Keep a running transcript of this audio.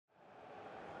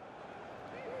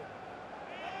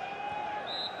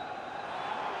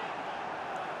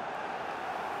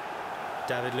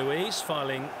David Luiz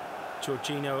filing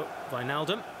Georginio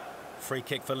Wijnaldum. Free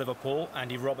kick for Liverpool.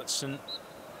 Andy Robertson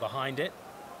behind it.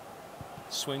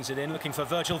 Swings it in, looking for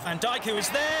Virgil van Dijk, who is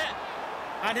there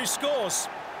and who scores.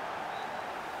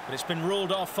 But it's been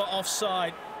ruled off for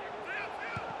offside.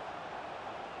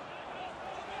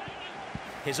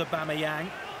 Here's Aubameyang.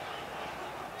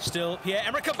 Still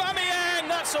Pierre-Emerick Aubameyang!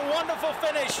 That's a wonderful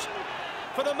finish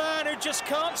for the man who just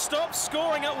can't stop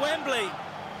scoring at Wembley.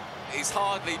 He's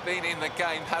hardly been in the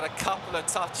game, had a couple of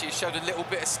touches, showed a little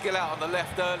bit of skill out on the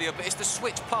left earlier, but it's the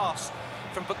switch pass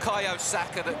from Bukayo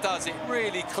Saka that does it.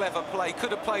 Really clever play.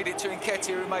 Could have played it to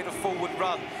Nketiah, who made a forward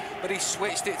run, but he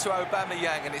switched it to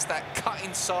Aubameyang, and it's that cut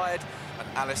inside. And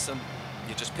Alisson,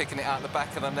 you're just picking it out the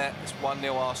back of the net. It's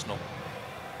 1-0 Arsenal.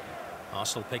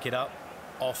 Arsenal pick it up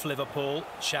off Liverpool.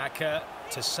 Xhaka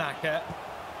to Saka.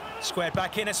 Squared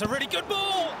back in. It's a really good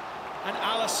ball. And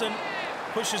Alisson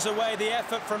pushes away the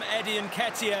effort from Eddie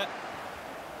Nketiah.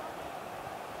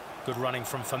 Good running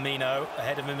from Firmino.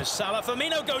 Ahead of him is Salah.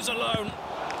 Firmino goes alone.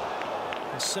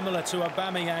 And similar to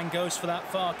Aubameyang, goes for that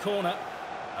far corner.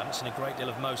 I haven't seen a great deal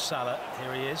of Mo Salah.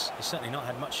 Here he is. He's certainly not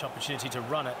had much opportunity to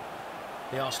run at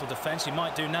the Arsenal defence. He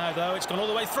might do now, though. It's gone all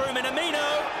the way through.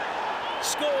 Minamino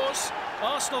scores.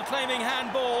 Arsenal claiming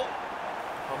handball.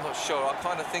 I'm not sure. I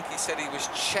kind of think he said he was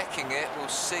checking it. We'll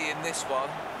see in this one.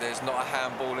 There's not a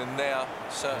handball in there.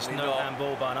 Certainly There's no not.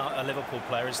 handball by a Liverpool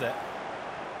player, is there?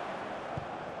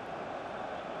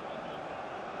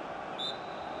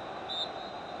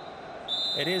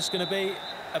 It is going to be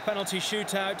a penalty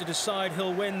shootout to decide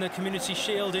who'll win the Community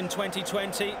Shield in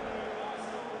 2020.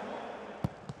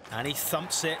 And he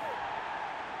thumps it.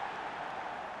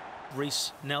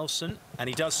 Reece Nelson, and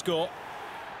he does score.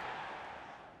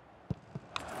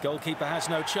 Goalkeeper has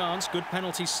no chance. Good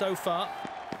penalty so far.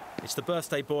 It's the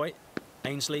birthday boy,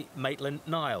 Ainsley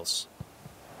Maitland-Niles.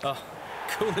 Oh,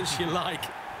 cool as you like.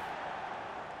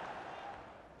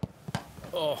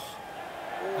 Oh,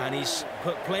 and he's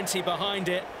put plenty behind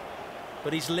it,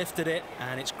 but he's lifted it,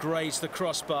 and it's grazed the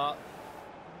crossbar.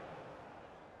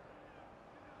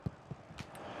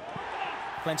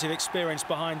 Plenty of experience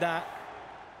behind that.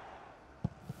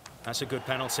 That's a good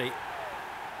penalty.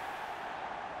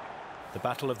 The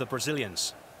battle of the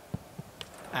Brazilians.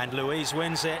 And Luiz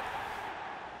wins it.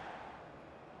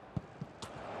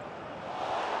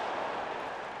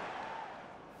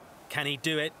 Can he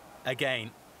do it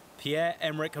again?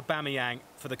 Pierre-Emerick Aubameyang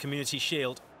for the Community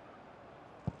Shield.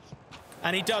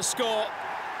 And he does score.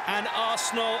 And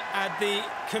Arsenal add the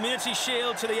Community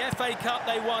Shield to the FA Cup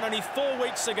they won only 4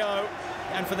 weeks ago.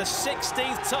 And for the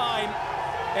 16th time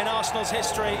in Arsenal's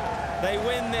history, they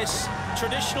win this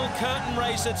traditional curtain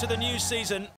raiser to the new season.